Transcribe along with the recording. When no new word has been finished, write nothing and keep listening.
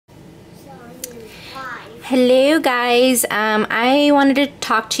Hello guys, I wanted to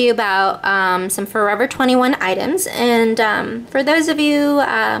talk to you about some Forever 21 items, and for those of you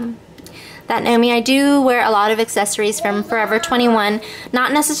that know me, I do wear a lot of accessories from Forever 21,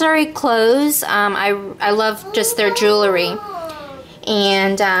 not necessarily clothes. I love just their jewelry.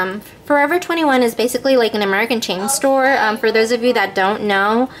 And Forever 21 is basically like an American chain store. For those of you that don't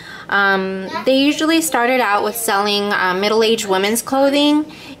know, they usually started out with selling middle-aged women's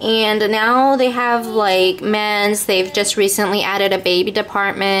clothing, and now they have like men's. They've just recently added a baby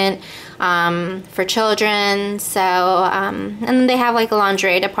department for children, so and then they have like a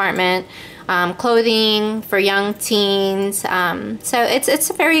lingerie department, clothing for young teens, so it's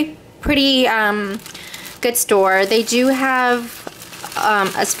a very pretty good store. They do have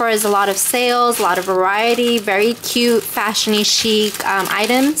as far as a lot of sales, a lot of variety, very cute, fashiony, chic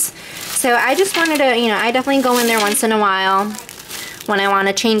items. So I just wanted to, I definitely go in there once in a while when I want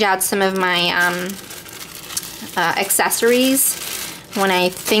to change out some of my accessories. When I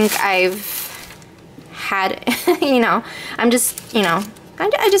think I've had, I'm just,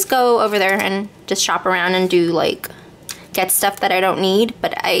 I just go over there and just shop around and do like, get stuff that I don't need,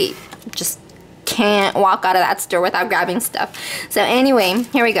 but I just can't walk out of that store without grabbing stuff. So anyway,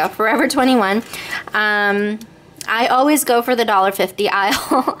 here we go. Forever 21. I always go for the $1.50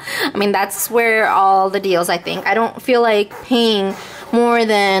 aisle. I mean, that's where all the deals, I think. I don't feel like paying more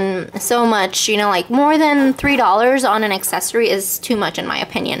than so much, like more than $3 on an accessory is too much in my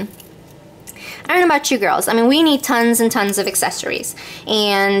opinion. I don't know about you girls. I mean, we need tons and tons of accessories.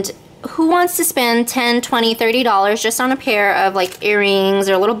 And who wants to spend $10, $20, $30 just on a pair of like earrings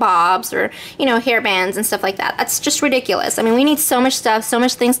or little bobs or, hair bands and stuff like that? That's just ridiculous. I mean, we need so much stuff, so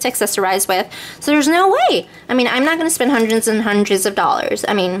much things to accessorize with. So there's no way. I mean, I'm not going to spend hundreds and hundreds of dollars.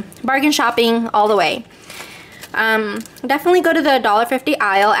 I mean, bargain shopping all the way. Definitely go to the $1.50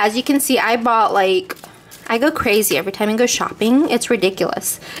 aisle. As you can see, I bought like, I go crazy every time I go shopping. It's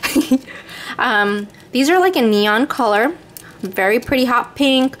ridiculous. These are like a neon color. Very pretty hot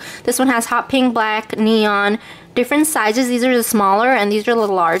pink. This one has hot pink, black, neon, different sizes. These are the smaller and these are the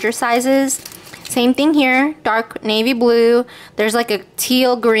larger sizes. Same thing here, dark navy blue. There's like a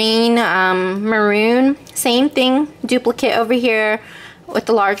teal green, maroon. Same thing, duplicate over here with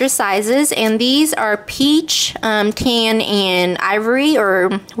the larger sizes. And these are peach, tan, and ivory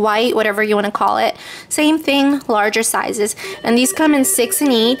or white, whatever you want to call it. Same thing, larger sizes. And these come in 6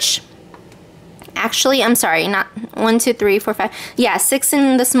 in each. Actually, I'm sorry, not 1, 2, 3, 4, 5. Yeah, 6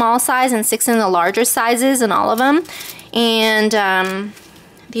 in the small size and 6 in the larger sizes in all of them. And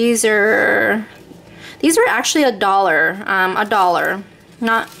these are actually $1. $1,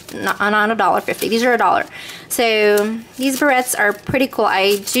 not $1.50. These are $1. So these barrettes are pretty cool.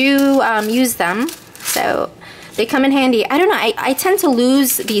 I do use them, so they come in handy. I don't know. I tend to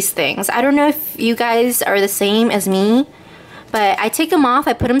lose these things. I don't know if you guys are the same as me, but I take them off,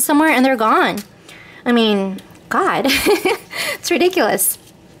 I put them somewhere, and they're gone. I mean, God, it's ridiculous.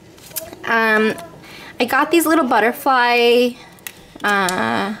 I got these little butterfly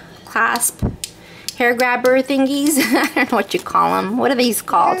clasp hair grabber thingies. I don't know what you call them. What are these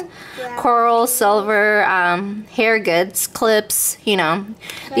called? Coral, silver, hair goods, clips,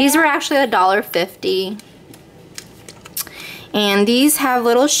 These were actually $1.50. And these have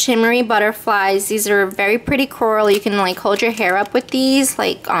little shimmery butterflies. These are very pretty coral. You can like hold your hair up with these,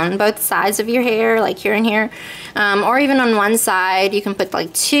 like on both sides of your hair, like here and here. Or even on one side. You can put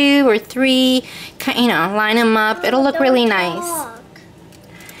like 2 or 3, line them up. It'll look really nice.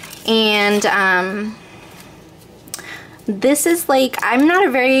 And this is like, I'm not a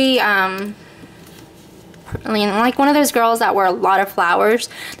very, like one of those girls that wear a lot of flowers.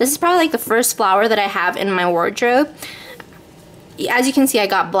 This is probably like the first flower that I have in my wardrobe. As you can see, I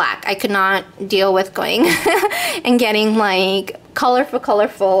got black. I could not deal with going and getting like colorful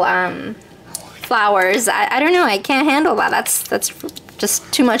flowers. I don't know. I can't handle that. That's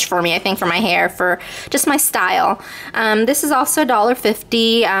just too much for me, I think, for my hair, for just my style. This is also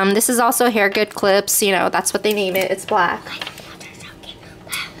 $1.50. This is also hair good clips. That's what they name it. It's black.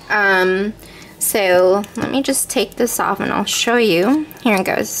 So let me just take this off and I'll show you. Here it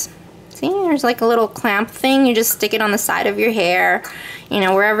goes. See, there's like a little clamp thing. You just stick it on the side of your hair,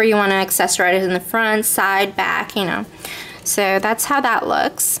 wherever you want to accessorize it, in the front, side, back, So that's how that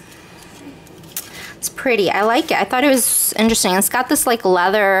looks. It's pretty. I like it. I thought it was interesting. It's got this like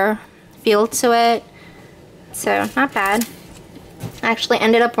leather feel to it. So not bad. I actually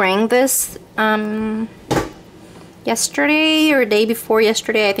ended up wearing this yesterday or day before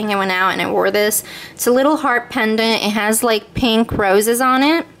yesterday. I think I went out and I wore this. It's a little heart pendant. It has like pink roses on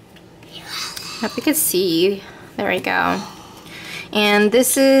it. I hope you can see. There we go. And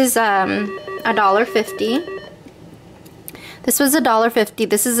this is $1.50. This was $1.50.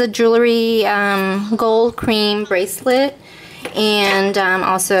 This is a jewelry gold cream bracelet, and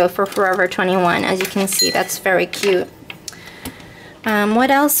also for Forever 21. As you can see, that's very cute.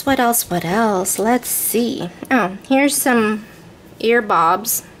 What else? Let's see. Oh, here's some ear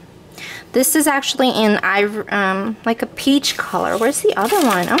bobs. This is actually in like a peach color. Where's the other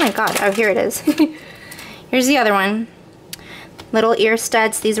one? Oh my god. Oh, here it is. Here's the other one. Little ear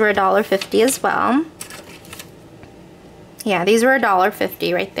studs. These were $1.50 as well. Yeah, these were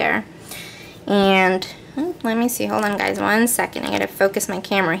 $1.50 right there. And let me see. Hold on, guys. 1 second. I gotta focus my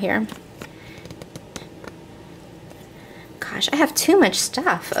camera here. Gosh, I have too much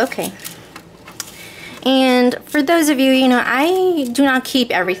stuff. Okay. And for those of you, you know, I do not keep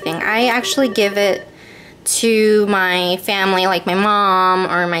everything. I actually give it to my family, like my mom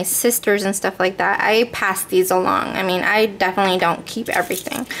or my sisters and stuff like that. I pass these along. I mean, I definitely don't keep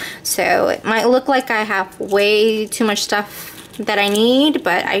everything. So it might look like I have way too much stuff that I need,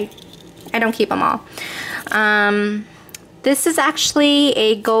 but I don't keep them all. This is actually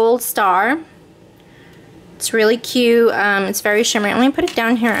a gold star. It's really cute. It's very shimmery. Let me put it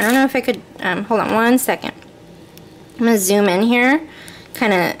down here. I don't know if I could, hold on 1 second. I'm going to zoom in here.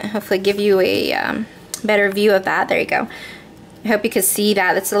 Kind of hopefully give you a better view of that. There you go. I hope you can see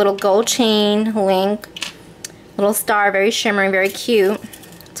that. It's a little gold chain link. Little star, very shimmery, very cute.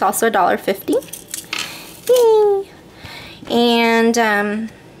 It's also $1.50. Yay! And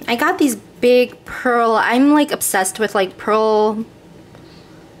I got these big pearl, I'm like obsessed with like pearl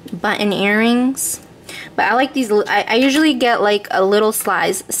button earrings. But I like these, I usually get like a little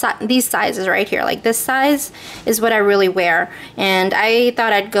size, these sizes right here. Like this size is what I really wear. And I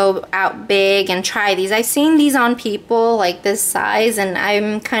thought I'd go out big and try these. I've seen these on people like this size, and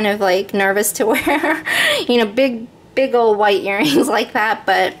I'm kind of like nervous to wear, you know, big old white earrings like that.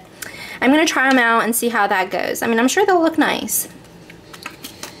 But I'm going to try them out and see how that goes. I mean, I'm sure they'll look nice.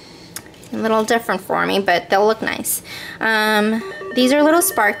 A little different for me, but they'll look nice. These are little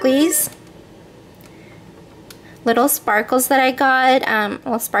sparklies. Little sparkles that I got,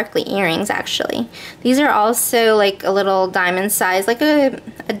 well, sparkly earrings actually. These are also like a little diamond size, like a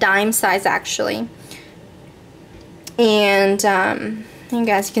dime size actually. And you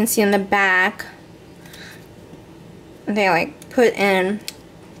guys can see in the back, they like put in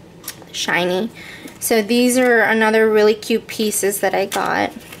shiny. So these are another really cute pieces that I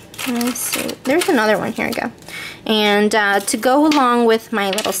got. Let me see. There's another one. Here we go. And to go along with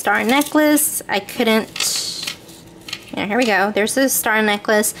my little star necklace, I couldn't. Yeah, here we go. There's a star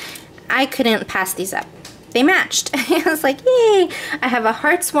necklace. I couldn't pass these up. They matched. I was like, yay! I have a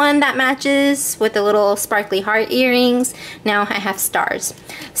hearts one that matches with the little sparkly heart earrings. Now I have stars.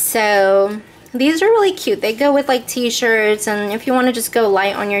 So these are really cute. They go with like t-shirts, and if you want to just go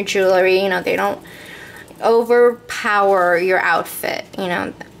light on your jewelry, you know, they don't overpower your outfit. You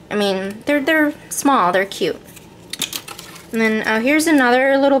know, I mean, they're small. They're cute. And then here's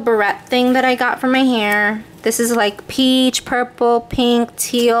another little barrette thing that I got for my hair. This is like peach, purple, pink,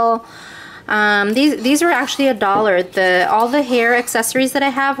 teal. These were actually $1. All the hair accessories that I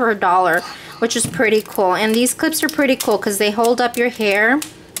have are $1, which is pretty cool. And these clips are pretty cool because they hold up your hair.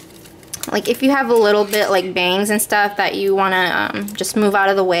 Like if you have a little bit like bangs and stuff that you want to just move out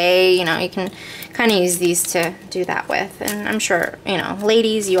of the way, you know, you can kind of use these to do that with. And I'm sure, you know,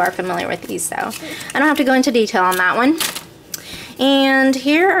 ladies, you are familiar with these, so I don't have to go into detail on that one. And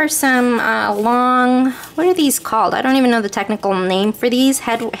here are some long, what are these called? I don't even know the technical name for these,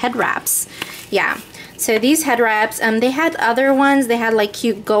 head wraps. Yeah, so these head wraps, they had other ones. They had like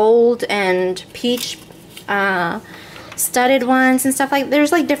cute gold and peach studded ones and stuff like.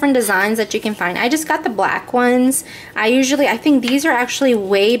 There's like different designs that you can find. I just got the black ones. I think these are actually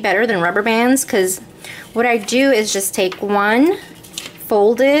way better than rubber bands, because what I do is just take one,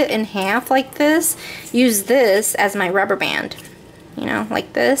 fold it in half like this, use this as my rubber band. You know,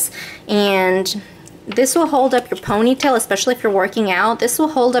 like this, and this will hold up your ponytail, especially if you're working out. This will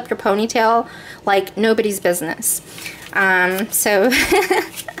hold up your ponytail like nobody's business. So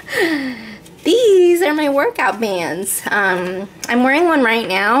these are my workout bands. I'm wearing one right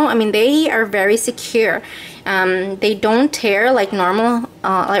now. I mean, they are very secure. They don't tear like normal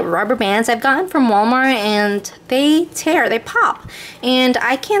like rubber bands I've gotten from Walmart, and they tear, they pop, and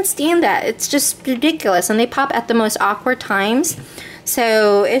I can't stand that. It's just ridiculous, and they pop at the most awkward times.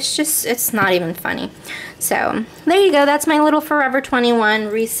 So it's not even funny. So there you go. That's my little Forever 21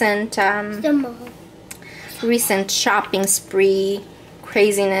 recent shopping spree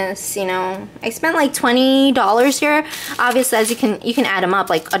craziness, you know. I spent like $20 here. Obviously, as you can add them up,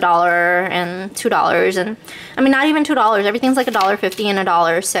 like $1 and $2, and I mean not even $2. Everything's like $1.50 and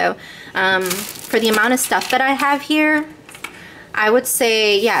 $1. So for the amount of stuff that I have here, I would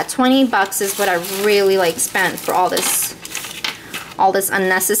say, yeah, 20 bucks is what I really like spent for all this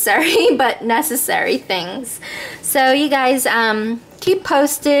unnecessary but necessary things. So you guys, keep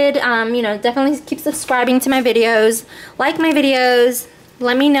posted, you know, definitely keep subscribing to my videos, like my videos,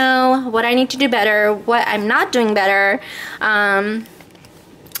 let me know what I need to do better, what I'm not doing better. There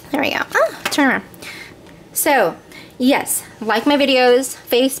we go. Oh, turn around. So yes, like my videos,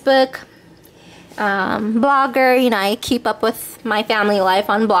 Facebook, Blogger, you know, I keep up with my family life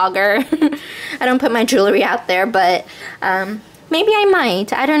on Blogger. I don't put my jewelry out there, but maybe I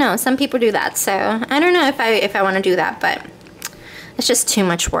might. I don't know. Some people do that, so I don't know if I want to do that, but it's just too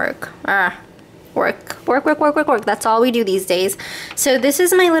much work. Work. That's all we do these days. So this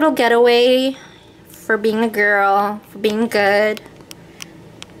is my little getaway for being a girl, for being good.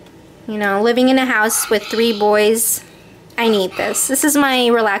 You know, living in a house with 3 boys. I need this. This is my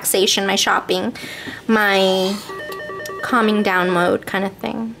relaxation, my shopping, my calming down mode kind of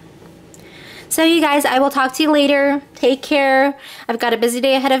thing. So you guys, I will talk to you later. Take care. I've got a busy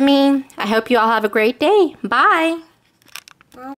day ahead of me. I hope you all have a great day. Bye.